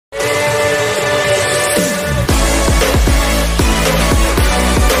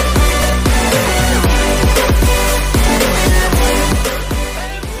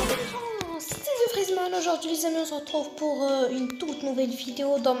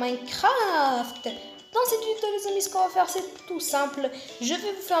vidéos dans Minecraft. Dans cette vidéo les amis, ce qu'on va faire c'est tout simple. Je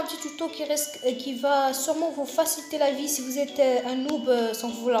vais vous faire un petit tuto qui va sûrement vous faciliter la vie si vous êtes un noob sans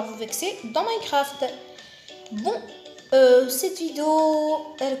vouloir vous vexer dans Minecraft. Bon, cette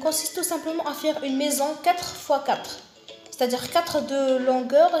vidéo elle consiste tout simplement à faire une maison 4x4. C'est-à-dire 4 de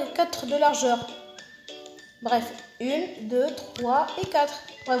longueur et 4 de largeur. Bref, 1, 2, 3 et 4.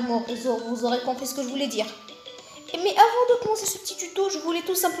 Bref, vous aurez compris ce que je voulais dire. Mais avant de commencer ce petit tuto, je voulais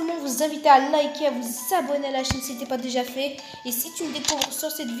tout simplement vous inviter à liker, à vous abonner à la chaîne si ce n'est pas déjà fait. Et si tu me découvres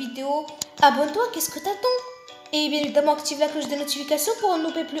sur cette vidéo, abonne-toi, qu'est-ce que t'attends? Et bien évidemment, active la cloche des notifications pour ne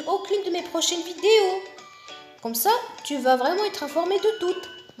louper plus aucune de mes prochaines vidéos. Comme ça, tu vas vraiment être informé de toutes.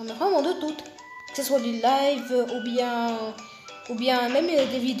 Non mais vraiment de toutes. Que ce soit des lives ou bien même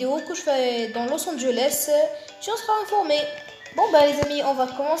des vidéos que je fais dans Los Angeles, tu en seras informé. Bon bah les amis, on va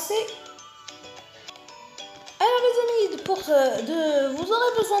commencer. Alors les amis, vous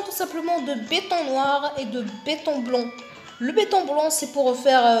aurez besoin tout simplement de béton noir et de béton blanc. Le béton blanc c'est pour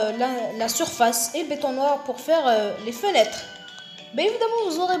faire la surface et le béton noir pour faire les fenêtres. Bien évidemment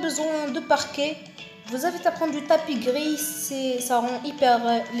vous aurez besoin de parquet. Vous avez à prendre du tapis gris, ça rend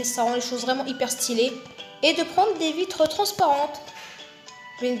les choses vraiment hyper stylées. Et de prendre des vitres transparentes.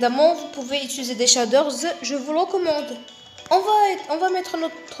 Bien évidemment vous pouvez utiliser des shaders, je vous le recommande. On va mettre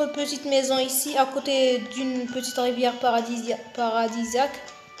notre petite maison ici à côté d'une petite rivière paradisiaque.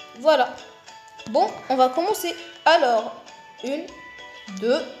 Voilà. Bon, on va commencer. Alors, 1,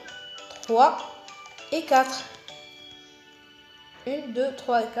 2, 3 et 4. 1, 2,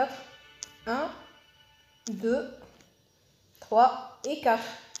 3 et 4. 1, 2, 3 et 4.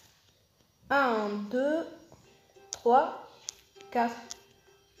 1, 2, 3, 4.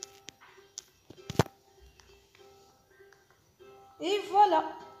 Et voilà.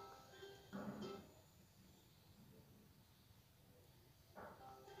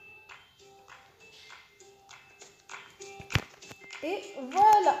 Et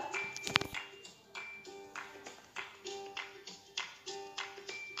voilà.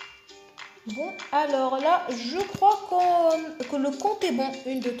 Bon, alors là, je crois que le compte est bon.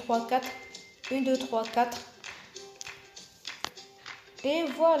 1, 2, 3, 4. 1, 2, 3, 4. Et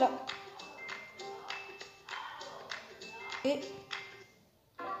voilà. Et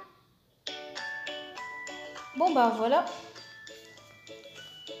bon bah voilà.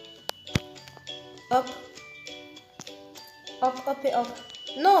 Hop. Hop, hop et hop.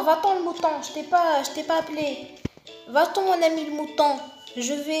 Non, va-t'en le mouton, je t'ai pas appelé. Va-t'en mon ami le mouton.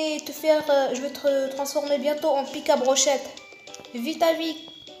 Je vais te transformer bientôt en pic à brochette. Vite à vite.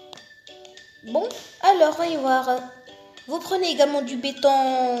 Bon, alors voyons voir. Vous prenez également du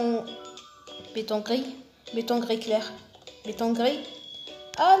béton gris, béton gris clair, béton gris.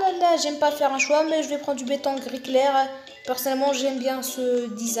 Ah là là, j'aime pas faire un choix, mais je vais prendre du béton gris clair. Personnellement, j'aime bien ce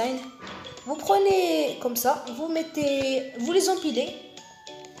design. Vous prenez comme ça, vous les empilez.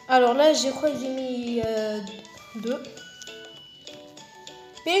 Alors là, je crois que j'ai mis 2.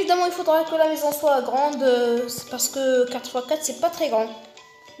 Bien évidemment, il faudra que la maison soit grande, parce que 4x4, c'est pas très grand.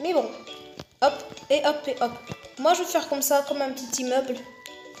 Mais bon, hop, et hop, et hop. Moi, je vais faire comme ça, comme un petit immeuble.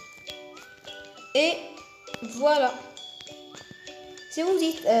 Et voilà. Si vous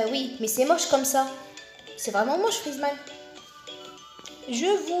dites, oui, mais c'est moche comme ça. C'est vraiment moche, Friesman. Je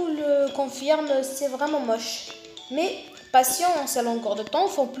vous le confirme, c'est vraiment moche. Mais patience, à longueur de temps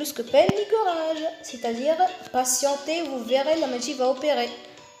font plus que peine ni courage. C'est-à-dire, patientez, vous verrez, la magie va opérer.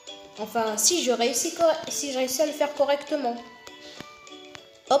 Enfin, si je réussis à le faire correctement.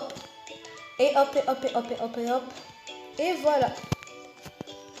 Hop. Et hop, et hop, et hop, et hop, et hop. Et voilà.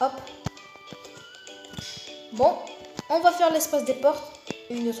 Hop. Bon, on va faire l'espace des portes.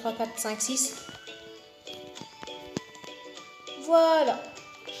 1, 2, 3, 4, 5, 6. Voilà.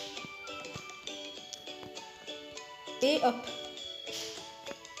 Et hop.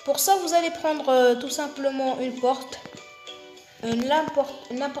 Pour ça, vous allez prendre tout simplement une porte.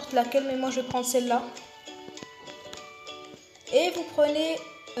 N'importe laquelle, mais moi je vais prendre celle-là. Et vous prenez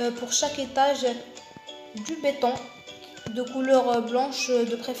pour chaque étage du béton de couleur blanche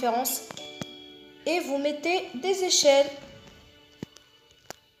de préférence. Et vous mettez des échelles.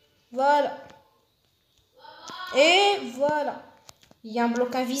 Voilà. Et voilà. Il y a un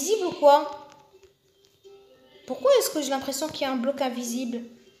bloc invisible ou quoi? Pourquoi est-ce que j'ai l'impression qu'il y a un bloc invisible?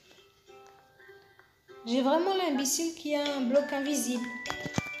 J'ai vraiment l'imbécile qu'il y a un bloc invisible.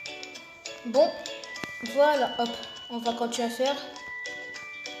 Bon, voilà, hop. On va continuer à faire.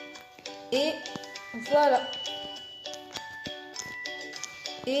 Et voilà.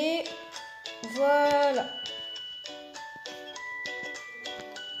 Et voilà.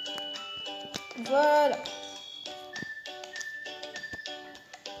 Voilà.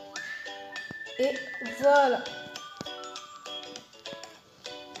 Et voilà.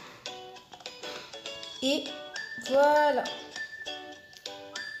 Et voilà.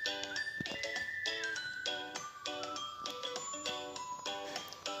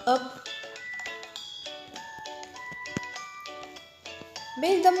 Hop.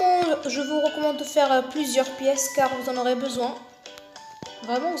 Mais évidemment, je vous recommande de faire plusieurs pièces car vous en aurez besoin.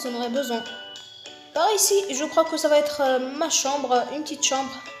 Vraiment, vous en aurez besoin. Par ici, je crois que ça va être ma chambre, une petite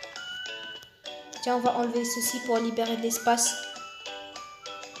chambre. Tiens, on va enlever ceci pour libérer de l'espace.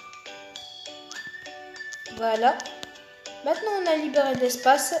 Voilà. Maintenant, on a libéré de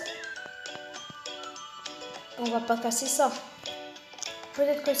l'espace. On va pas casser ça.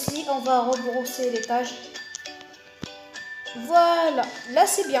 Peut-être que si, on va rebrosser l'étage. Voilà, là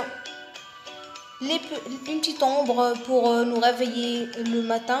c'est bien. Une petite ombre pour nous réveiller le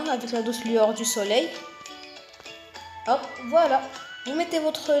matin avec la douce lueur du soleil. Hop, voilà. Vous mettez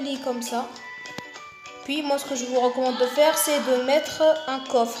votre lit comme ça. Puis moi ce que je vous recommande de faire, c'est de mettre un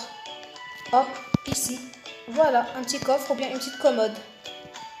coffre. Hop, ici. Voilà, un petit coffre ou bien une petite commode.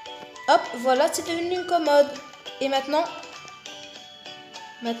 Hop, voilà, c'est devenu une commode. Et maintenant,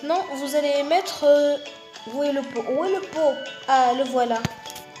 vous allez mettre... où est le pot? Où est le pot? Ah, le voilà.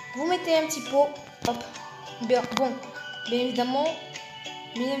 Vous mettez un petit pot. Hop. Bien, bon. Bien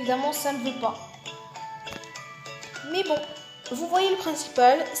évidemment, ça ne veut pas. Mais bon, vous voyez le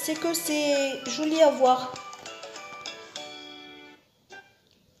principal, c'est que c'est joli à voir.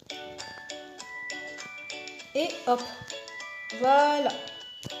 Et hop. Voilà.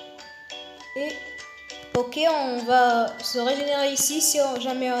 Et ok, on va se régénérer ici si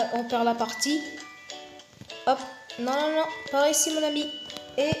jamais on perd la partie. Hop. Non, non, non. Par ici, mon ami.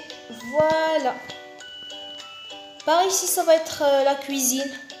 Et voilà. Par ici, ça va être la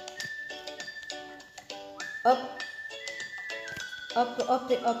cuisine. Hop. Hop,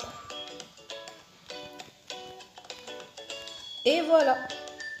 hop et hop. Et voilà.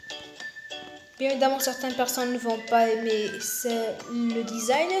 Bien évidemment, certaines personnes ne vont pas aimer le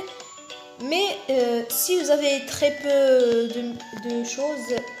design. Mais si vous avez très peu de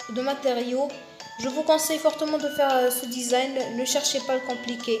choses, de matériaux, je vous conseille fortement de faire ce design. Ne cherchez pas le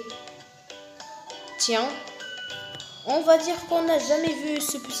compliqué. Tiens, on va dire qu'on n'a jamais vu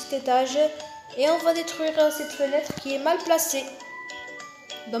ce petit étage et on va détruire cette fenêtre qui est mal placée.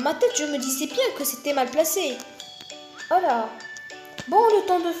 Dans ma tête, je me disais bien que c'était mal placé. Voilà. Bon, le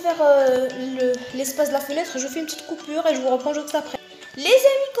temps de faire l'espace de la fenêtre, je fais une petite coupure et je vous reprends juste après. Les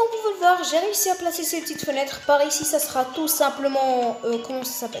amis, comme vous pouvez le voir, j'ai réussi à placer ces petites fenêtres. Par ici, ça sera tout simplement, comment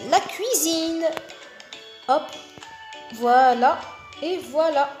ça s'appelle? La cuisine. Hop, voilà, et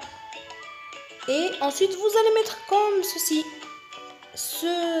voilà. Et ensuite, vous allez mettre comme ceci.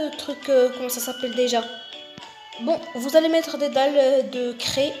 Ce truc, comment ça s'appelle déjà? Bon, vous allez mettre des dalles de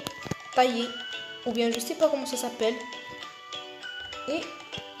craie taillées. Ou bien, je sais pas comment ça s'appelle. Et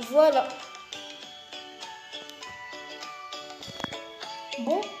voilà.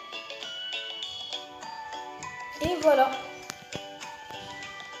 Bon. Et voilà.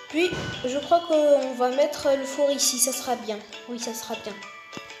 Puis, je crois qu'on va mettre le four ici. Ça sera bien. Oui, ça sera bien.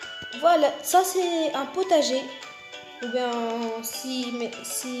 Voilà. Ça, c'est un potager. Ou bien,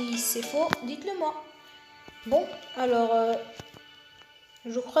 si c'est faux, dites-le moi. Bon, alors,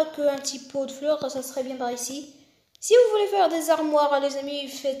 je crois qu'un petit pot de fleurs, ça serait bien par ici. Si vous voulez faire des armoires, les amis,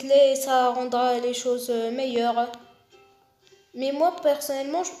 faites-les. Ça rendra les choses meilleures. Mais moi,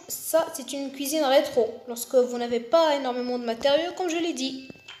 personnellement, ça, c'est une cuisine rétro. Lorsque vous n'avez pas énormément de matériaux, comme je l'ai dit.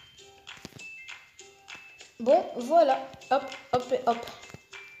 Bon, voilà. Hop, hop et hop.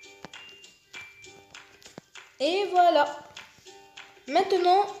 Et voilà.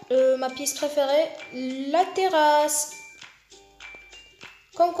 Maintenant, ma pièce préférée, la terrasse.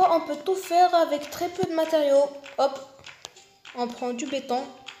 Comme quoi, on peut tout faire avec très peu de matériaux. Hop, on prend du béton.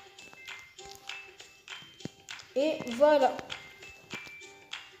 Et voilà.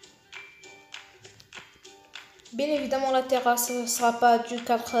 Bien évidemment, la terrasse ne sera pas du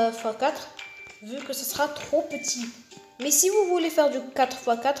 4x4, vu que ce sera trop petit. Mais si vous voulez faire du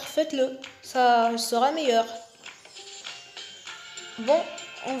 4x4, faites-le. Ça sera meilleur. Bon,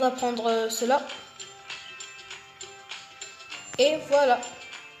 on va prendre cela. Et voilà.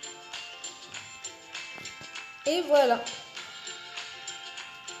 Et voilà.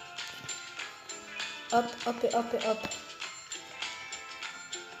 Hop, hop et hop et hop.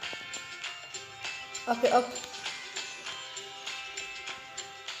 Hop et hop.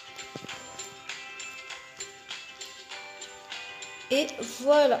 Et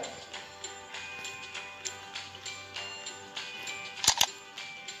voilà.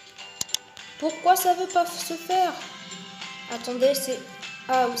 Pourquoi ça veut pas se faire? Attendez, c'est...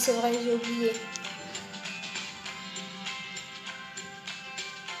 Ah oui, c'est vrai, j'ai oublié.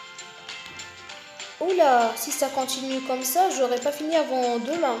 Oula, si ça continue comme ça, j'aurai pas fini avant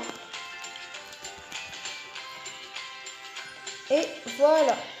demain. Et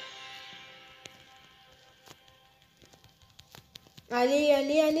voilà. Allez,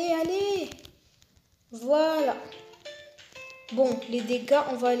 allez, allez, allez. Voilà. Bon, les dégâts,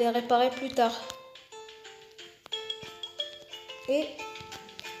 on va les réparer plus tard. Et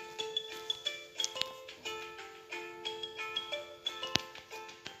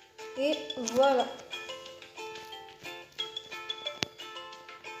voilà.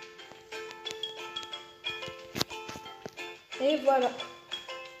 Et voilà.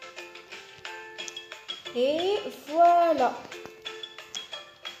 Et voilà.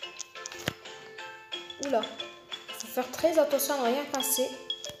 Oula. Il faut faire très attention à ne rien casser.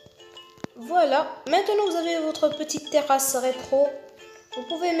 Voilà. Maintenant, vous avez votre petite terrasse rétro. Vous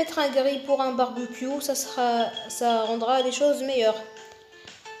pouvez mettre un grill pour un barbecue. Ça rendra les choses meilleures.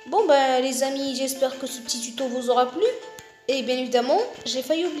 Bon, ben, les amis, j'espère que ce petit tuto vous aura plu. Et bien évidemment, j'ai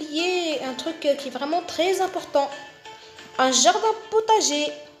failli oublier un truc qui est vraiment très important. Un jardin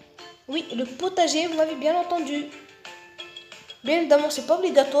potager. Oui, le potager, vous m'avez bien entendu. Bien évidemment, c'est pas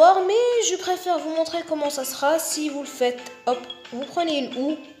obligatoire, mais je préfère vous montrer comment ça sera si vous le faites. Hop, vous prenez une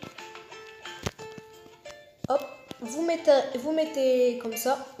houe. Hop, vous mettez comme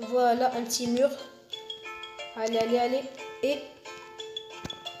ça. Voilà, un petit mur. Allez, allez, allez. Et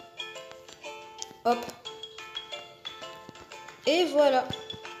hop. Et voilà.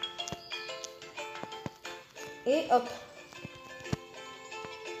 Et hop.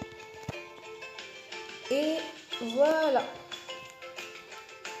 Et voilà.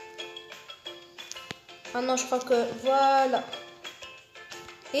 Ah non, je crois que voilà.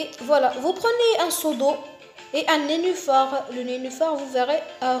 Et voilà. Vous prenez un seau d'eau et un nénuphar. Le nénuphar, vous verrez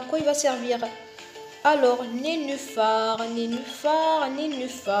à quoi il va servir. Alors, nénuphar, nénuphar,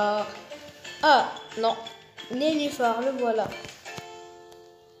 nénuphar. Ah, non. Nénuphar, le voilà.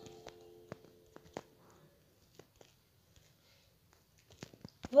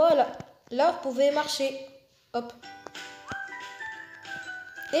 Voilà. Là, vous pouvez marcher. Hop.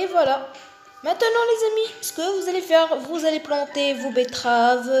 Et voilà. Maintenant, les amis, ce que vous allez faire, vous allez planter vos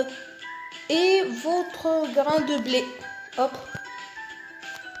betteraves et votre grain de blé. Hop.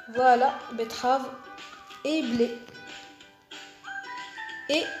 Voilà, betterave et blé.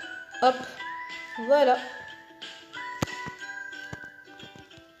 Et hop. Voilà.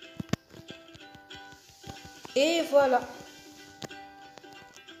 Et voilà.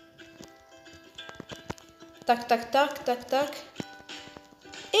 Tac, tac, tac, tac, tac.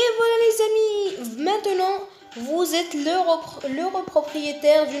 Et voilà les amis. Maintenant, vous êtes l'heureux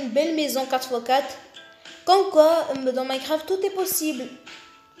propriétaire d'une belle maison 4x4. Comme quoi, dans Minecraft, tout est possible.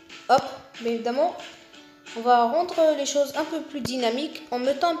 Hop, bien évidemment, on va rendre les choses un peu plus dynamiques en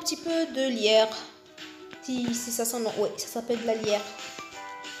mettant un petit peu de lierre. Si ça son nom, oui, ça s'appelle de la lierre.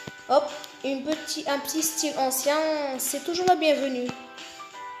 Hop, un petit style ancien, c'est toujours la bienvenue.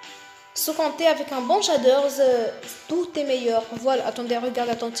 Se compter avec un bon shaders, tout est meilleur. Voilà, attendez,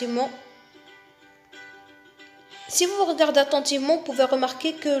 regardez attentivement. Si vous regardez attentivement, vous pouvez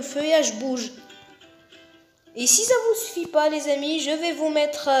remarquer que le feuillage bouge. Et si ça vous suffit pas, les amis, je vais vous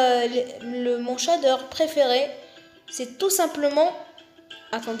mettre mon shader préféré. C'est tout simplement...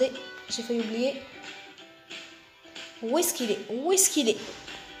 Attendez, j'ai failli oublier. Où est-ce qu'il est? Où est-ce qu'il est?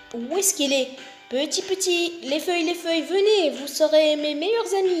 Où est-ce qu'il est? Petit, les feuilles, venez, vous serez mes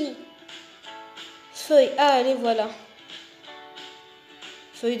meilleurs amis. Feuilles, ah, les voilà.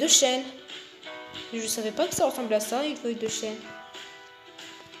 Feuille de chêne. Je savais pas que ça ressemblait à ça, une feuille de chêne.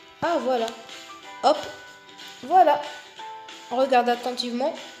 Ah, voilà. Hop. Voilà. On regarde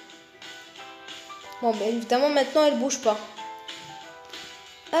attentivement. Bon, ben évidemment, maintenant, elle bouge pas.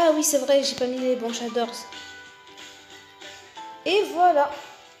 Ah oui, c'est vrai, j'ai pas mis les bons shaders. Et voilà.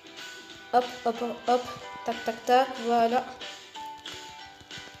 Hop, hop, hop, hop. Tac, tac, tac. Voilà.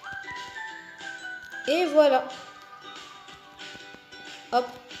 Et voilà. Hop.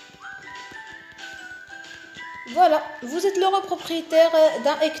 Voilà. Vous êtes l'heureux propriétaire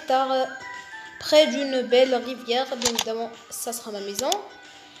d'un hectare près d'une belle rivière. Bien évidemment, ça sera ma maison.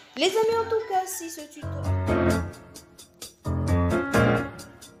 Les amis, en tout cas, si ce tuto...